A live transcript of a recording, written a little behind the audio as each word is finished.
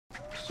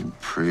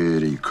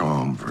Pretty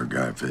calm for a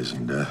guy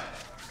facing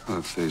death.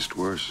 I've faced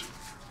worse.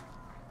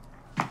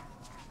 Oh,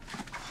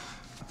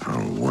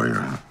 a warrior,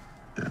 huh?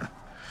 Yeah.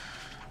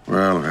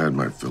 Well, I've had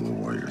my fill of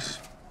warriors.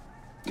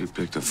 You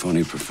picked a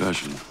funny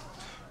profession.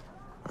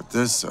 But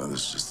this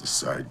is just a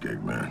side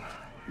gig, man.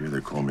 Here they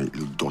call me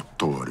Il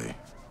Dottore.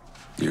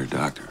 You're a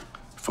doctor.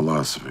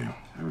 Philosophy.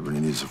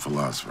 Everybody needs a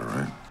philosopher,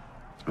 right?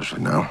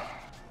 Especially now.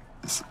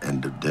 This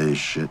end of day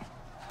shit.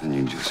 And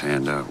you just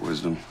hand out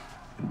wisdom?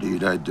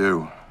 Indeed, I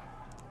do.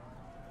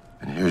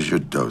 And here's your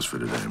dose for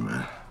today,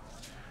 man.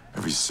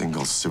 Every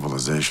single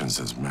civilization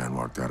since man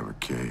walked out of a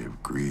cave.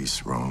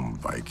 Greece, Rome,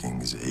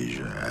 Vikings,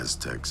 Asia,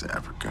 Aztecs,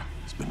 Africa.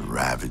 It's been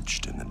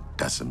ravaged and then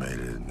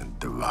decimated and then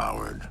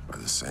devoured by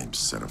the same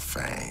set of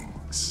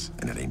fangs.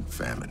 And it ain't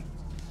famine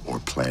or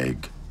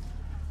plague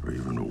or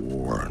even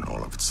war and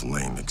all of its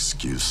lame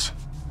excuse.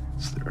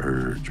 It's the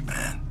urge,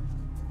 man.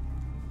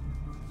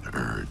 The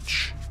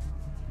urge.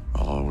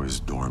 Always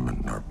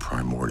dormant in our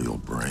primordial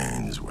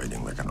brains,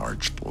 waiting like an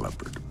arched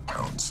leopard to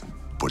pounce and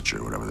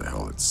butcher whatever the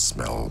hell it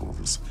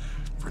smells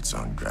for its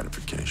own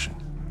gratification.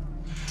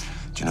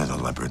 Do you know the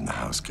leopard and the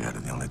house cat are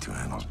the only two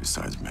animals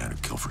besides man who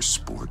kill for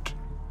sport?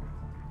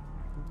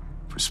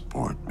 For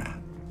sport,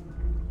 man.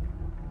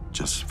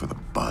 Just for the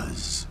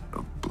buzz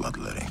of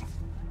bloodletting.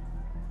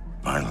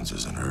 Violence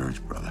is an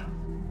urge, brother.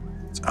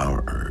 It's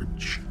our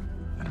urge.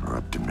 And if it were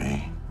up to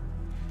me,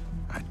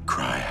 I'd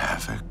cry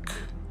havoc.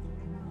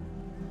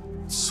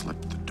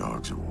 Slip the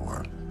dogs of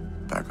war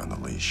back on the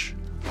leash.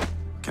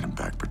 Get them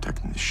back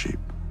protecting the sheep.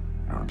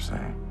 You know what I'm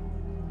saying?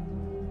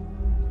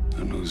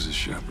 And who's the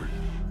shepherd?